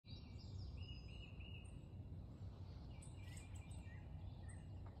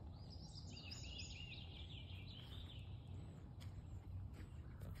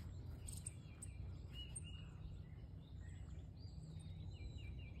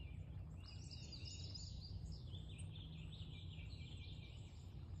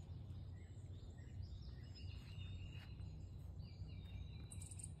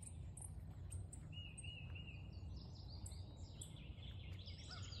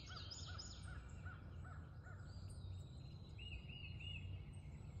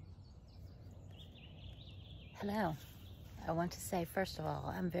Hello. I want to say, first of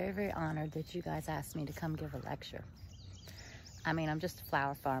all, I'm very, very honored that you guys asked me to come give a lecture. I mean, I'm just a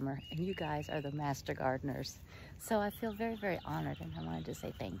flower farmer, and you guys are the master gardeners. So I feel very, very honored, and I wanted to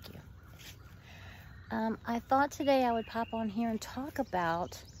say thank you. I thought today I would pop on here and talk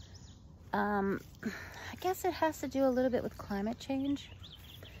about, I guess it has to do a little bit with climate change.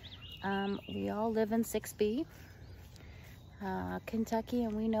 We all live in 6B, Kentucky,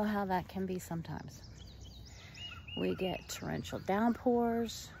 and we know how that can be sometimes. We get torrential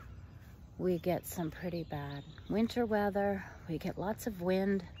downpours, we get some pretty bad winter weather, we get lots of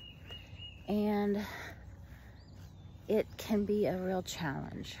wind, and it can be a real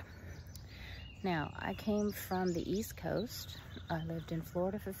challenge. Now, I came from the East Coast. I lived in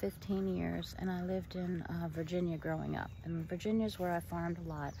Florida for 15 years, and I lived in Virginia growing up. And Virginia is where I farmed a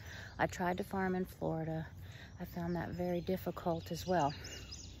lot. I tried to farm in Florida. I found that very difficult as well.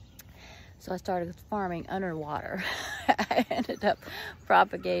 So I started farming underwater. I ended up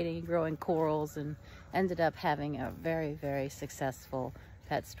propagating and growing corals and ended up having a very, very successful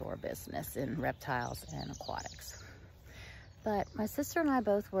pet store business in reptiles and aquatics. But my sister and I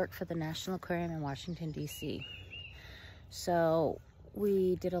both worked for the National Aquarium in Washington, D.C. So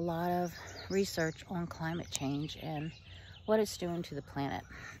we did a lot of research on climate change and what it's doing to the planet.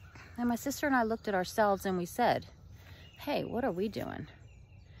 And my sister and I looked at ourselves and we said, hey, what are we doing?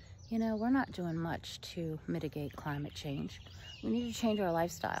 You know, we're not doing much to mitigate climate change. We need to change our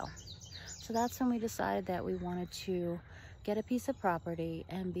lifestyle. So that's when we decided that we wanted to get a piece of property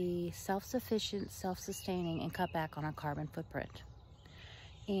and be self-sufficient, self-sustaining, and cut back on our carbon footprint.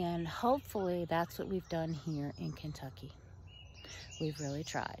 And hopefully that's what we've done here in Kentucky. We've really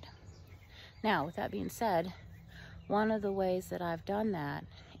tried. Now, with that being said, one of the ways that I've done that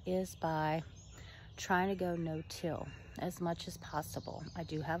is by trying to go no-till as much as possible. I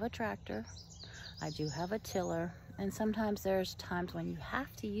do have a tractor, I do have a tiller, and sometimes there's times when you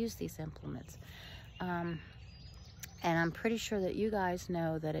have to use these implements. And I'm pretty sure that you guys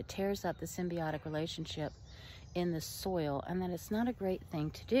know that it tears up the symbiotic relationship in the soil and that it's not a great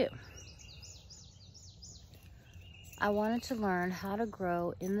thing to do. I wanted to learn how to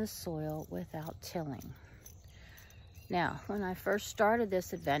grow in the soil without tilling. Now, when I first started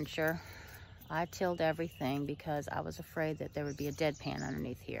this adventure, I tilled everything because I was afraid that there would be a dead pan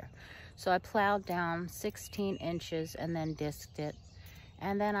underneath here. So I plowed down 16 inches and then disked it.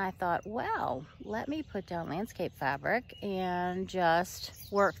 And then I thought, well, let me put down landscape fabric and just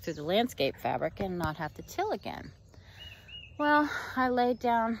work through the landscape fabric and not have to till again. Well, I laid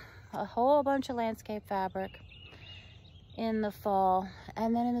down a whole bunch of landscape fabric in the fall.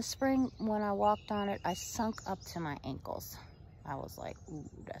 And then in the spring, when I walked on it, I sunk up to my ankles. I was like, ooh,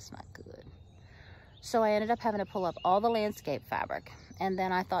 that's not good. So I ended up having to pull up all the landscape fabric. And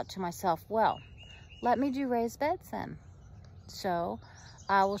then I thought to myself, well, let me do raised beds then. So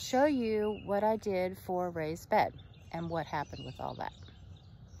I will show you what I did for a raised bed and what happened with all that.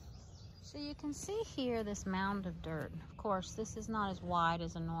 So you can see here this mound of dirt. Of course, this is not as wide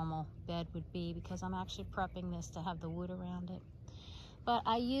as a normal bed would be because I'm actually prepping this to have the wood around it. But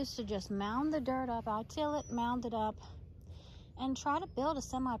I used to just mound the dirt up. I till it, mound it up, and try to build a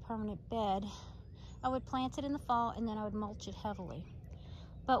semi-permanent bed. I would plant it in the fall and then I would mulch it heavily.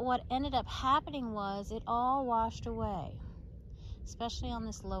 But what ended up happening was it all washed away, especially on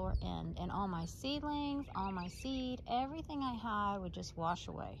this lower end. And all my seedlings, all my seed, everything I had would just wash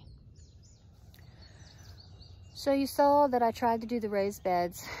away. So you saw that I tried to do the raised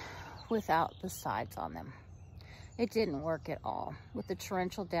beds without the sides on them. It didn't work at all. With the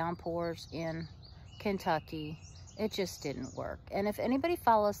torrential downpours in Kentucky, it just didn't work. And if anybody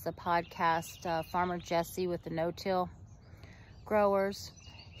follows the podcast, Farmer Jesse with the no-till growers,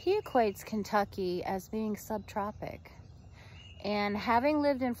 he equates Kentucky as being subtropic. And having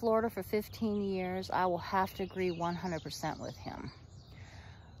lived in Florida for 15 years, I will have to agree 100% with him.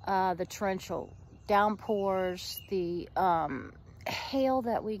 The torrential downpours, the hail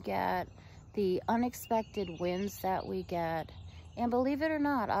that we get, the unexpected winds that we get. And believe it or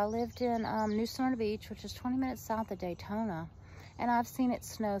not, I lived in New Smyrna Beach, which is 20 minutes south of Daytona, and I've seen it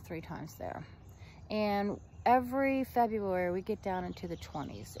snow 3 times there. And every February, we get down into the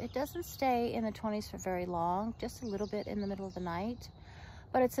 20s. It doesn't stay in the 20s for very long, just a little bit in the middle of the night,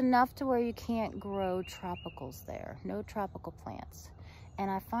 but it's enough to where you can't grow tropicals there, no tropical plants.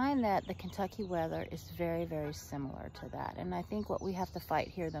 And I find that the Kentucky weather is very, very similar to that. And I think what we have to fight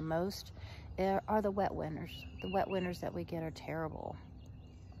here the most are the wet winters. The wet winters that we get are terrible.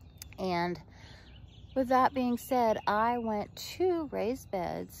 And with that being said, I went to raised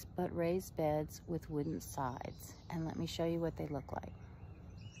beds, but raised beds with wooden sides. And let me show you what they look like.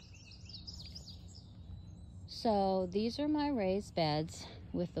 So these are my raised beds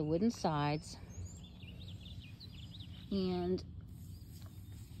with the wooden sides and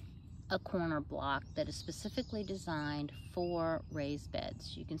a corner block that is specifically designed for raised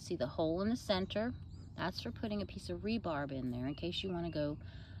beds. You can see the hole in the center. That's for putting a piece of rebarb in there in case you want to go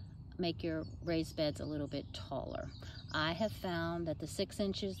make your raised beds a little bit taller. I have found that the 6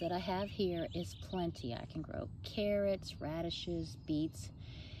 inches that I have here is plenty. I can grow carrots, radishes, beets,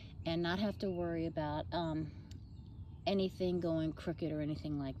 and not have to worry about anything going crooked or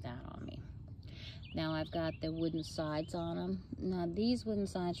anything like that on me. Now I've got the wooden sides on them. Now these wooden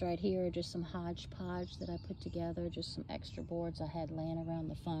sides right here are just some hodgepodge that I put together, just some extra boards I had laying around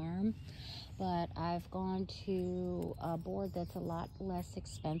the farm. But I've gone to a board that's a lot less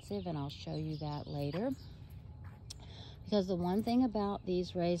expensive, and I'll show you that later. Because the one thing about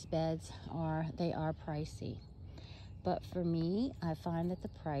these raised beds are they are pricey. But for me, I find that the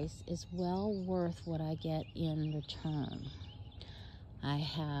price is well worth what I get in return. I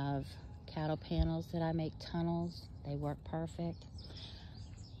have cattle panels that I make tunnels. They work perfect.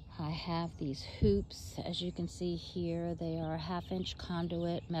 I have these hoops, as you can see here. They are a 1/2-inch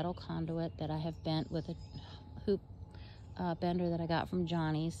conduit, metal conduit that I have bent with a hoop bender that I got from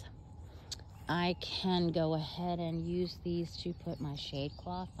Johnny's. I can go ahead and use these to put my shade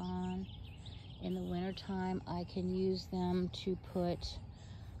cloth on. In the wintertime, I can use them to put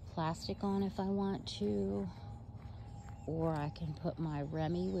plastic on if I want to. Or I can put my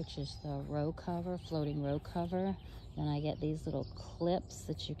Remy, which is the row cover, floating row cover. Then I get these little clips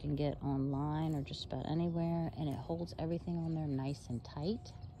that you can get online or just about anywhere, and it holds everything on there nice and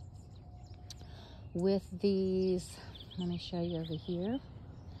tight. With these, let me show you over here.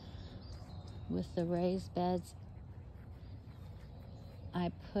 With the raised beds,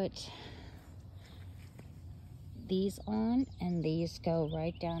 I put these on, and these go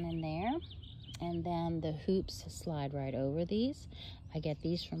right down in there. And then the hoops slide right over these. I get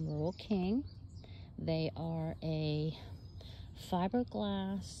these from Rural King. They are a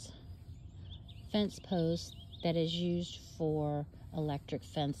fiberglass fence post that is used for electric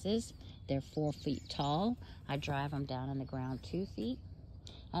fences. They're 4 feet tall. I drive them down in the ground 2 feet.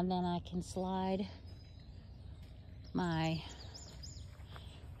 And then I can slide my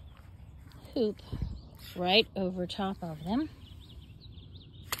hoop right over top of them.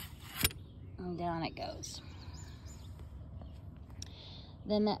 And down it goes.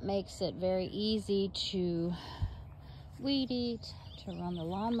 Then that makes it very easy to weed eat, to run the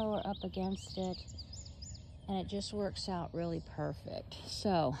lawnmower up against it, and it just works out really perfect.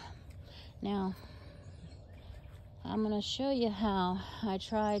 So now I'm going to show you how I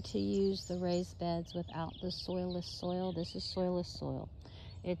try to use the raised beds without the soilless soil. This is soilless soil.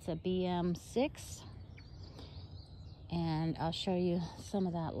 It's a BM6, and I'll show you some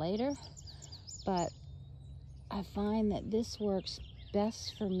of that later. But I find that this works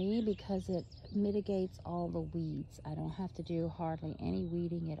best for me because it mitigates all the weeds. I don't have to do hardly any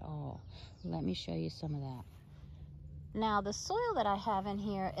weeding at all. Let me show you some of that. Now, the soil that I have in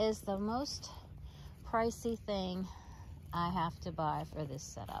here is the most pricey thing I have to buy for this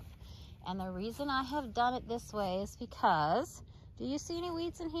setup. And the reason I have done it this way is because, do you see any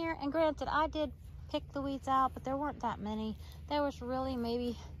weeds in here? And granted, I did pick the weeds out, but there weren't that many. There was really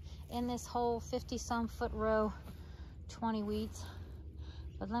maybe in this whole 50-some foot row, 20 weeds.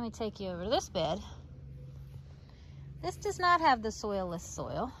 But let me take you over to this bed. This does not have the soilless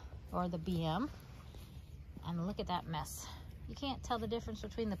soil, or the BM. And look at that mess. You can't tell the difference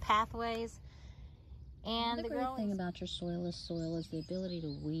between the pathways and the great thing about your soilless soil is the ability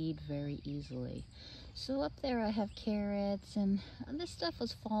to weed very easily. So up there I have carrots, and this stuff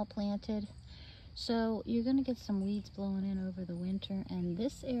was fall planted. So you're going to get some weeds blowing in over the winter. And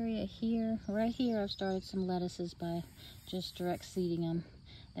this area here, right here, I've started some lettuces by just direct seeding them.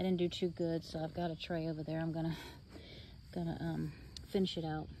 They didn't do too good, so I've got a tray over there. I'm gonna finish it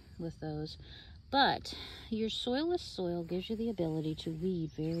out with those. But your soilless soil gives you the ability to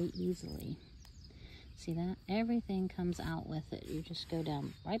weed very easily. See that? Everything comes out with it. You just go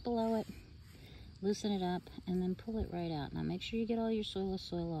down right below it, loosen it up, and then pull it right out. Now make sure you get all your soilless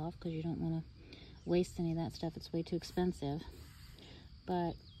soil off, because you don't want to waste any of that stuff. It's way too expensive.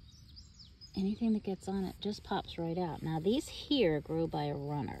 But anything that gets on it just pops right out. Now these here grow by a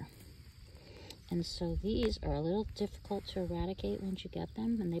runner, and so these are a little difficult to eradicate once you get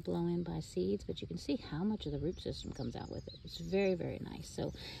them, and they blow in by seeds, but you can see how much of the root system comes out with it. It's very, very nice.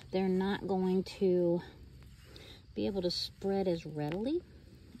 So they're not going to be able to spread as readily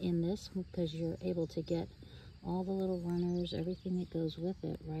in this, because you're able to get all the little runners, everything that goes with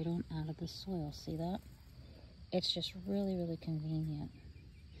it, right on out of the soil. See that? It's just really, really convenient.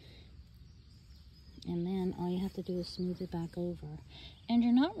 And then all you have to do is smooth it back over. And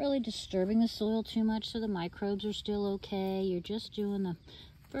you're not really disturbing the soil too much, so the microbes are still okay. You're just doing the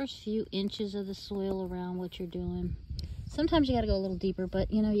first few inches of the soil around what you're doing. Sometimes you gotta go a little deeper,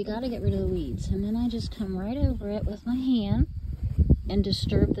 but you know, you gotta get rid of the weeds. And then I just come right over it with my hand and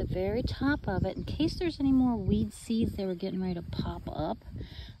disturb the very top of it in case there's any more weed seeds that were getting ready to pop up.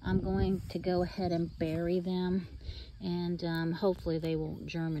 I'm going to go ahead and bury them, and hopefully they won't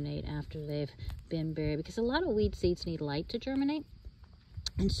germinate after they've been buried, because a lot of weed seeds need light to germinate.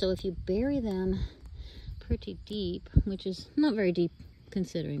 And so if you bury them pretty deep, which is not very deep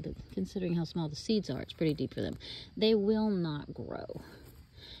considering, but considering how small the seeds are, it's pretty deep for them, they will not grow.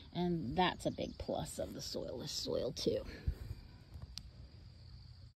 And that's a big plus of the soilless soil too.